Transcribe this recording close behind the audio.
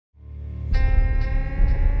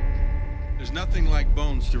There's nothing like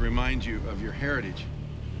bones to remind you of your heritage.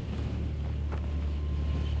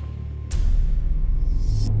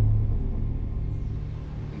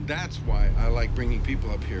 And that's why I like bringing people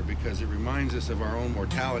up here, because it reminds us of our own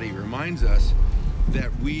mortality. It reminds us that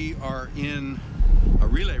we are in a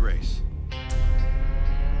relay race.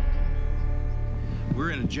 We're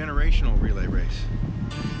in a generational relay race.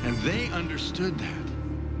 And they understood that.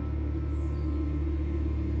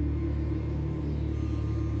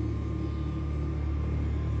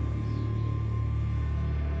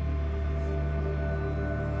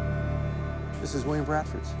 This is William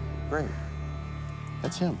Bradford's grave.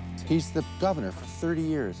 That's him. He's the governor for 30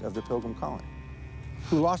 years of the Pilgrim colony,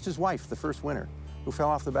 who lost his wife the first winter, who fell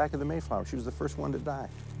off the back of the Mayflower. She was the first one to die.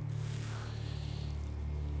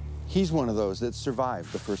 He's one of those that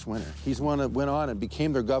survived the first winter. He's one that went on and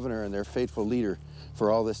became their governor and their faithful leader for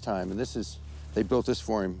all this time. And they built this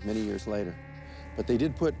for him many years later. But they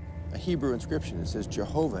did put a Hebrew inscription that says,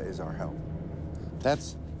 Jehovah is our help.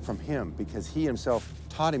 That's from him, because he himself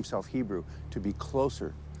taught himself Hebrew to be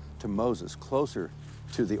closer to Moses, closer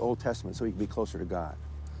to the Old Testament, so he could be closer to God.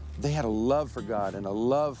 They had a love for God and a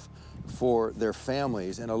love for their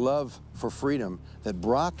families and a love for freedom that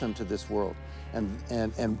brought them to this world.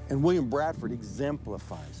 And William Bradford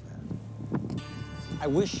exemplifies that. I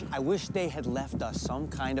wish they had left us some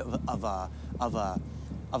kind of a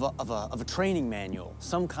training manual,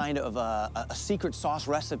 some kind of a secret sauce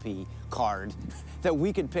recipe card that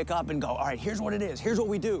we could pick up and go, all right, here's what it is, here's what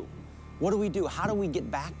we do. What do we do? How do we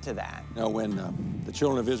get back to that? You know, when the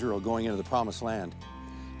children of Israel going into the Promised Land,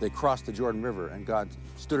 they crossed the Jordan River, and God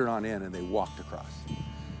stood it on in, and they walked across.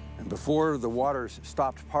 And before the waters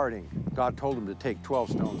stopped parting, God told them to take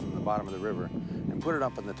 12 stones from the bottom of the river and put it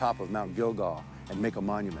up on the top of Mount Gilgal and make a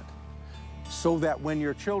monument, so that when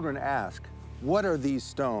your children ask, what are these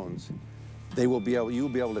stones, you'll be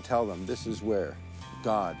able to tell them, this is where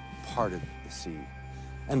God parted the sea.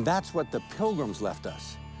 And that's what the Pilgrims left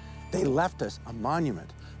us. They left us a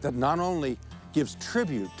monument that not only gives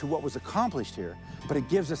tribute to what was accomplished here, but it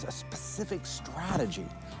gives us a specific strategy,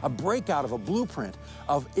 a breakout of a blueprint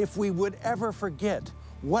of, if we would ever forget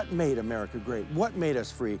what made America great, what made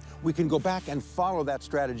us free, we can go back and follow that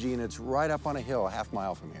strategy, and it's right up on a hill a half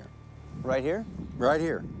mile from here. Right here? Right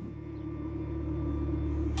here.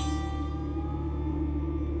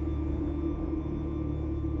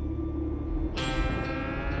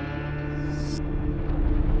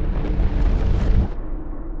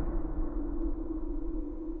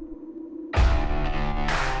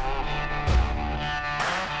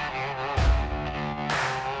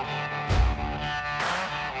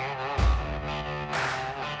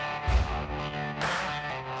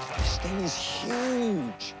 Is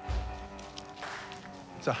huge.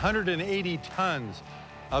 It's 180 tons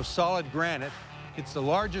of solid granite. It's the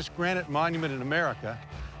largest granite monument in America,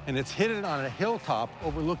 and it's hidden on a hilltop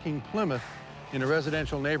overlooking Plymouth in a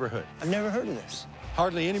residential neighborhood. I've never heard of this.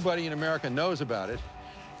 Hardly anybody in America knows about it,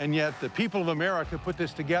 and yet the people of America put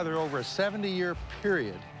this together over a 70-year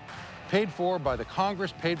period, paid for by the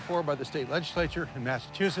Congress, paid for by the state legislature in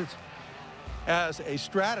Massachusetts, as a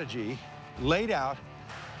strategy laid out.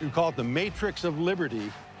 We call it the Matrix of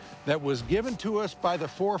Liberty, that was given to us by the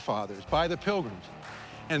forefathers, by the Pilgrims.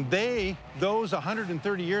 And those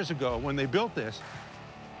 130 years ago, when they built this,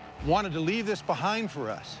 wanted to leave this behind for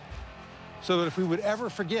us, so that if we would ever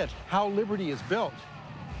forget how liberty is built,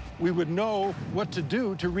 we would know what to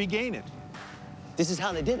do to regain it. This is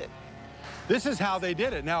how they did it. This is how they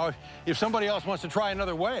did it. Now, if somebody else wants to try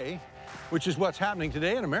another way, which is what's happening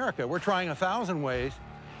today in America, we're trying 1,000 ways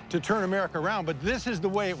to turn America around, but this is the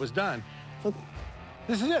way it was done. Look.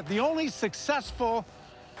 This is it, the only successful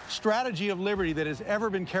strategy of liberty that has ever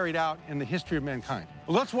been carried out in the history of mankind.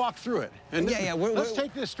 Well, let's walk through it. And let's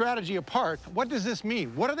take this strategy apart. What does this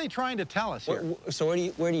mean? What are they trying to tell us here? So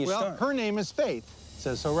where do you start? Well, her name is Faith. It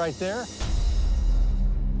says so right there.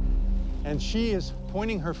 And she is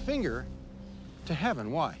pointing her finger to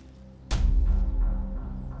heaven. Why?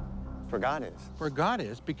 For God is. For God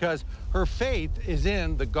is, because her faith is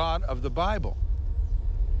in the God of the Bible,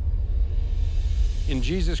 in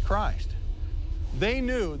Jesus Christ. They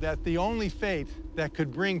knew that the only faith that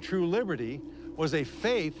could bring true liberty was a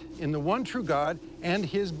faith in the one true God and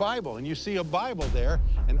his Bible. And you see a Bible there,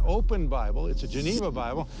 an open Bible. It's a Geneva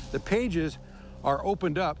Bible. The pages are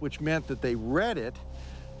opened up, which meant that they read it.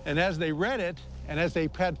 And as they read it, and as they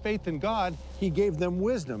had faith in God, he gave them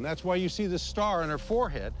wisdom. That's why you see the star on her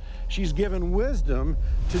forehead. She's given wisdom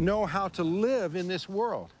to know how to live in this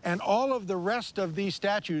world. And all of the rest of these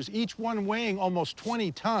statues, each one weighing almost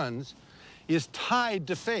 20 tons, is tied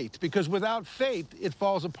to faith, because without faith, it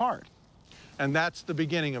falls apart. And that's the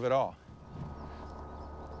beginning of it all.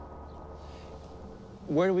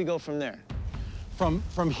 Where do we go from there?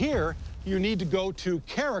 From here, you need to go to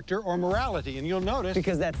character or morality, and you'll notice...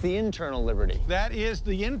 Because that's the internal liberty. That is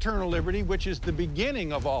the internal liberty, which is the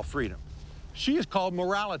beginning of all freedom. She is called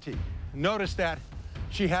morality. Notice that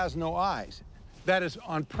she has no eyes. That is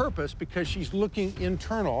on purpose because she's looking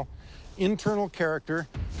internal character,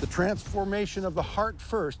 the transformation of the heart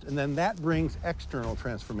first, and then that brings external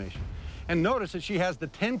transformation. And notice that she has the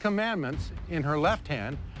 10 Commandments in her left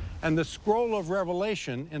hand and the scroll of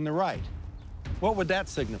Revelation in the right. What would that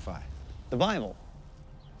signify? The Bible.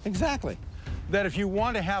 Exactly. That if you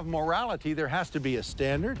want to have morality, there has to be a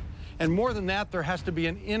standard, and more than that, there has to be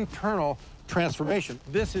an internal transformation.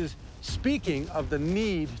 This is speaking of the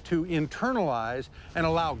need to internalize and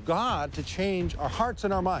allow God to change our hearts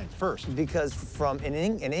and our minds first. Because in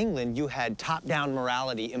England, you had top-down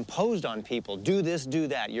morality imposed on people. Do this, do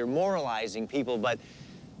that. You're moralizing people, but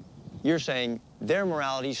you're saying their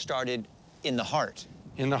morality started in the heart.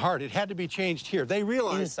 In the heart. It had to be changed here. They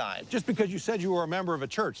realized Inside. Just because you said you were a member of a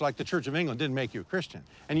church, like the Church of England, didn't make you a Christian.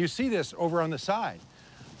 And you see this over on the side.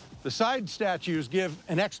 The side statues give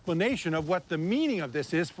an explanation of what the meaning of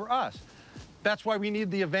this is for us. That's why we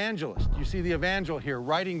need the evangelist. You see the evangel here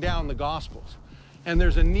writing down the Gospels. And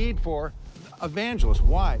there's a need for evangelists.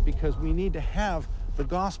 Why? Because we need to have the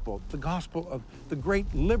gospel of the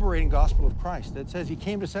great liberating gospel of Christ that says he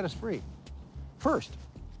came to set us free. First.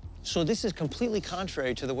 So this is completely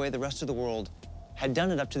contrary to the way the rest of the world had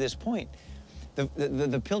done it up to this point.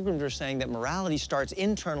 The Pilgrims are saying that morality starts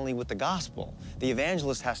internally with the gospel. The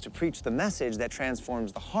evangelist has to preach the message that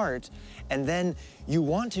transforms the heart, and then you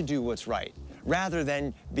want to do what's right, rather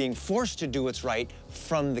than being forced to do what's right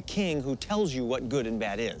from the king who tells you what good and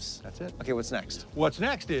bad is. That's it. Okay, what's next? What's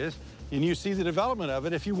next is, and you see the development of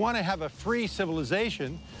it, if you want to have a free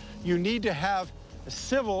civilization, you need to have a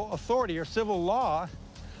civil authority or civil law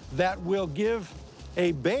that will give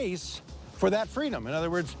a base for that freedom. In other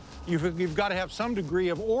words, you've got to have some degree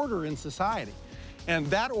of order in society. And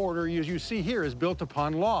that order, as you see here, is built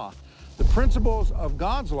upon law. The principles of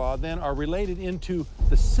God's law then are related into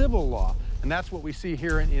the civil law. And that's what we see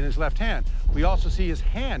here in his left hand. We also see his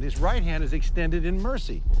hand, his right hand is extended in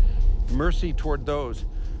mercy. Mercy toward those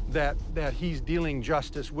that he's dealing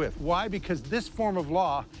justice with. Why? Because this form of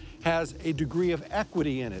law has a degree of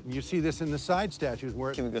equity in it. And you see this in the side statues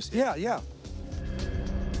where... Can we go see? Yeah.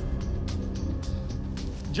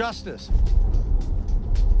 Justice.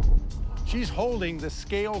 She's holding the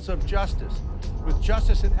scales of justice with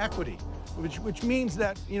justice and equity, which means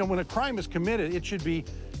that, you know, when a crime is committed, it should be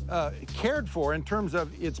cared for in terms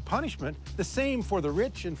of its punishment, the same for the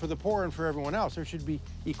rich and for the poor and for everyone else. There should be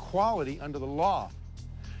equality under the law.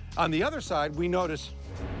 On the other side, we notice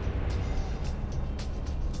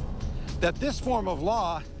that this form of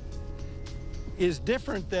law is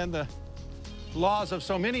different than the laws of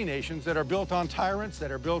so many nations that are built on tyrants,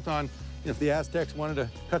 that are built on, if the Aztecs wanted to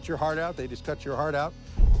cut your heart out, they just cut your heart out.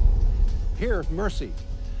 Here, mercy.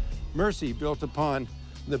 Mercy built upon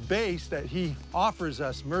the base that he offers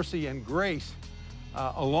us, mercy and grace,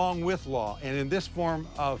 along with law. And in this form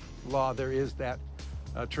of law, there is that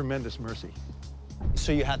tremendous mercy.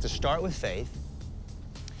 So you have to start with faith.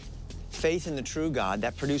 Faith in the true God,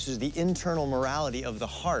 that produces the internal morality of the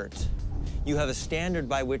heart. You have a standard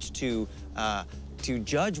by which to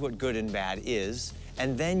judge what good and bad is,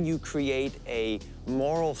 and then you create a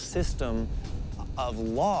moral system of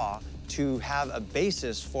law to have a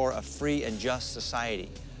basis for a free and just society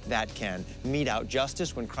that can mete out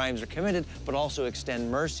justice when crimes are committed, but also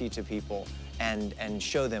extend mercy to people and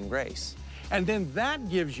show them grace. And then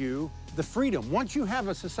that gives you the freedom. Once you have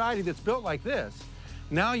a society that's built like this,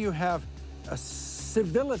 now you have a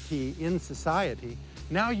civility in society.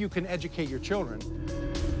 Now you can educate your children.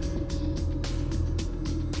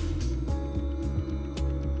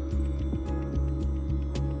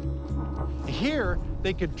 Here,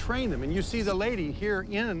 they could train them. And you see the lady here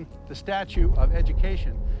in the statue of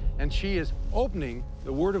education. And she is opening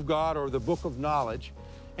the Word of God or the Book of Knowledge.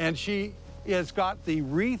 And she has got the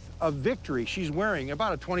wreath of victory she's wearing,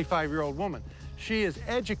 about a 25-year-old woman. She is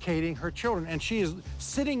educating her children, and she is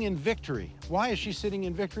sitting in victory. Why is she sitting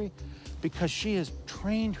in victory? Because she has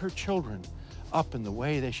trained her children up in the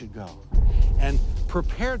way they should go and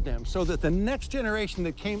prepared them so that the next generation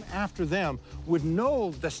that came after them would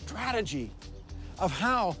know the strategy of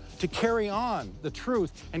how to carry on the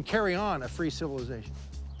truth and carry on a free civilization.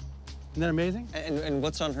 Isn't that amazing? And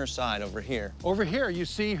what's on her side over here? Over here, you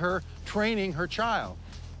see her training her child.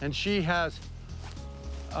 And she has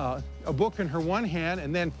a book in her one hand,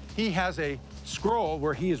 and then he has a scroll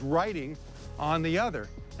where he is writing on the other.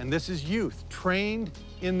 And this is youth, trained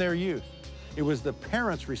in their youth. It was the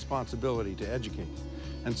parents' responsibility to educate.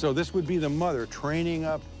 And so this would be the mother training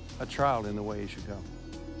up a child in the way he should go.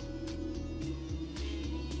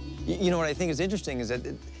 You know what I think is interesting is that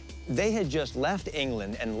they had just left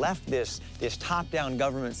England and left this top-down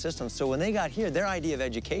government system. So when they got here, their idea of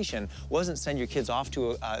education wasn't send your kids off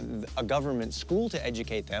to a government school to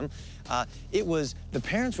educate them. It was the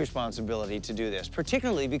parents' responsibility to do this,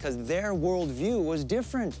 particularly because their worldview was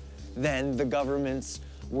different than the government's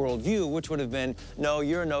worldview, which would have been, no,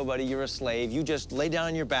 you're a nobody, you're a slave, you just lay down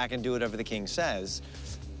on your back and do whatever the king says,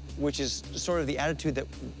 which is sort of the attitude that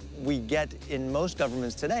we get in most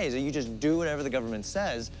governments today, is that you just do whatever the government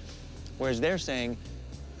says, whereas they're saying,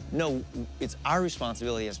 no, it's our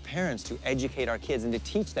responsibility as parents to educate our kids and to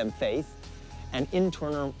teach them faith and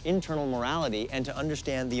internal morality and to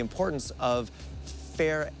understand the importance of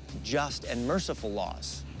fair, just, and merciful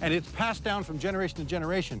laws. And it's passed down from generation to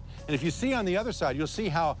generation. And if you see on the other side, you'll see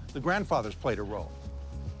how the grandfathers played a role.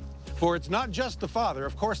 For it's not just the father.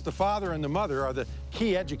 Of course, the father and the mother are the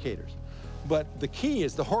key educators. But the key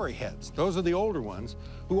is the hoary heads. Those are the older ones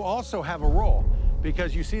who also have a role.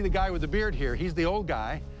 Because you see the guy with the beard here, he's the old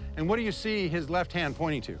guy. And what do you see his left hand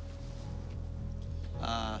pointing to?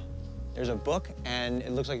 There's a book, and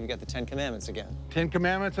it looks like you've got the 10 Commandments again. 10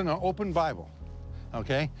 Commandments and an open Bible,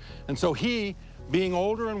 okay? And so he, being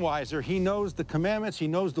older and wiser, he knows the commandments, he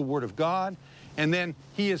knows the Word of God, and then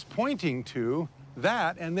he is pointing to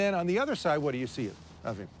that, and then on the other side, what do you see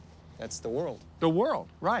of him? That's the world. The world,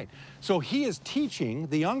 right. So he is teaching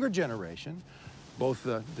the younger generation, both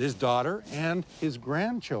his daughter and his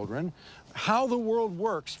grandchildren, how the world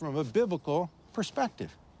works from a biblical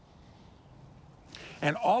perspective.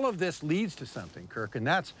 And all of this leads to something, Kirk, and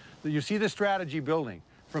that's, you see the strategy building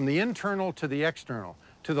from the internal to the external,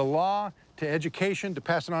 to the law, to education, to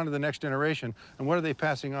pass it on to the next generation. And what are they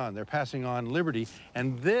passing on? They're passing on liberty.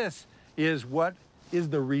 And this is what is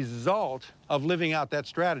the result of living out that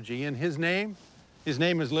strategy. In his name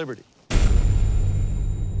is liberty.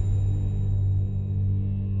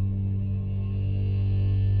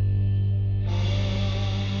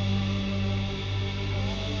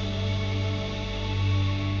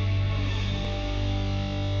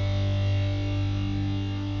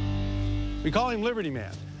 We call him Liberty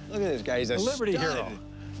Man. Look at this guy, he's a Liberty stud. hero.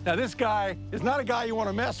 Now this guy is not a guy you want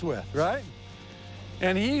to mess with, right?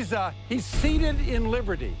 And he's seated in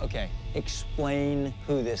liberty. Okay, explain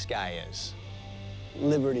who this guy is.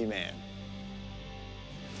 Liberty Man.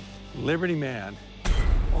 Liberty Man,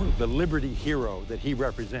 or the liberty hero that he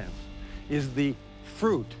represents, is the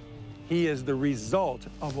fruit. He is the result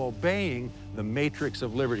of obeying the matrix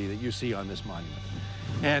of liberty that you see on this monument.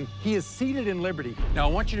 And he is seated in liberty. Now,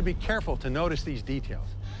 I want you to be careful to notice these details.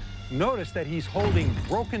 Notice that he's holding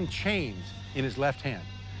broken chains in his left hand.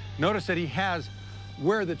 Notice that he has,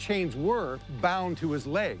 where the chains were, bound to his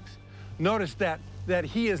legs. Notice that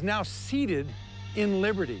he is now seated in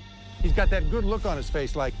liberty. He's got that good look on his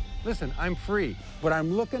face like, listen, I'm free, but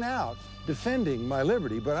I'm looking out, defending my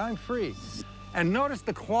liberty, but I'm free. And notice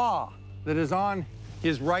the claw that is on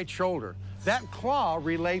his right shoulder. That claw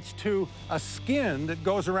relates to a skin that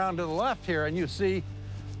goes around to the left here, and you see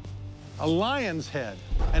a lion's head,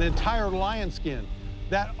 an entire lion skin.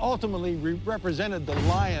 That ultimately represented the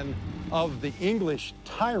lion of the English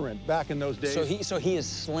tyrant back in those days. So he has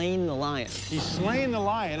slain the lion. He's slain the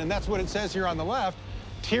lion, and that's what it says here on the left.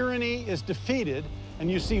 Tyranny is defeated, and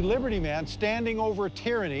you see Liberty Man standing over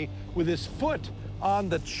tyranny with his foot on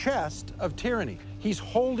the chest of tyranny. He's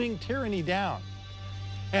holding tyranny down.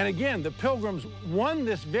 And again, the Pilgrims won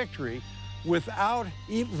this victory without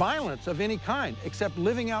violence of any kind, except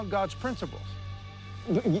living out God's principles.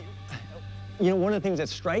 You know, one of the things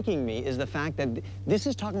that's striking me is the fact that this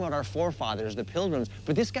is talking about our forefathers, the Pilgrims,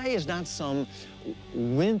 but this guy is not some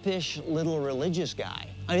wimpish little religious guy.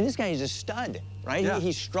 I mean, this guy is a stud, right? Yeah.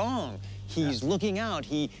 He's strong. He's looking out.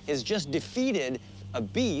 He has just defeated a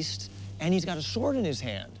beast, and he's got a sword in his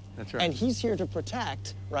hand. That's right. And he's here to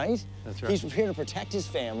protect, right? That's right. He's here to protect his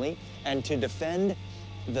family and to defend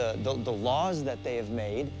the laws that they have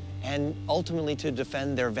made, and ultimately to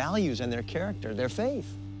defend their values and their character, their faith.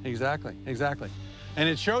 Exactly, exactly. And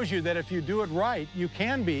it shows you that if you do it right, you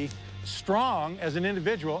can be strong as an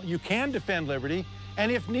individual, you can defend liberty,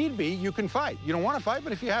 and if need be, you can fight. You don't want to fight,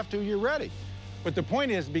 but if you have to, you're ready. But the point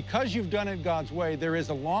is, because you've done it God's way, there is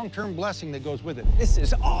a long-term blessing that goes with it. This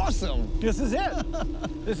is awesome. This is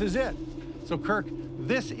it. This is it. So, Kirk,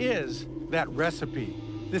 this is that recipe.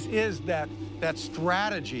 This is that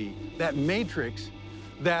strategy, that matrix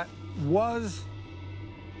that was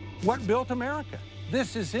what built America.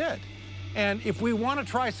 This is it. And if we want to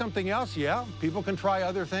try something else, yeah, people can try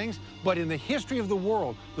other things. But in the history of the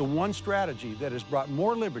world, the one strategy that has brought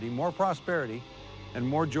more liberty, more prosperity, and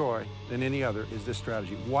more joy than any other is this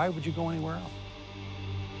strategy. Why would you go anywhere else?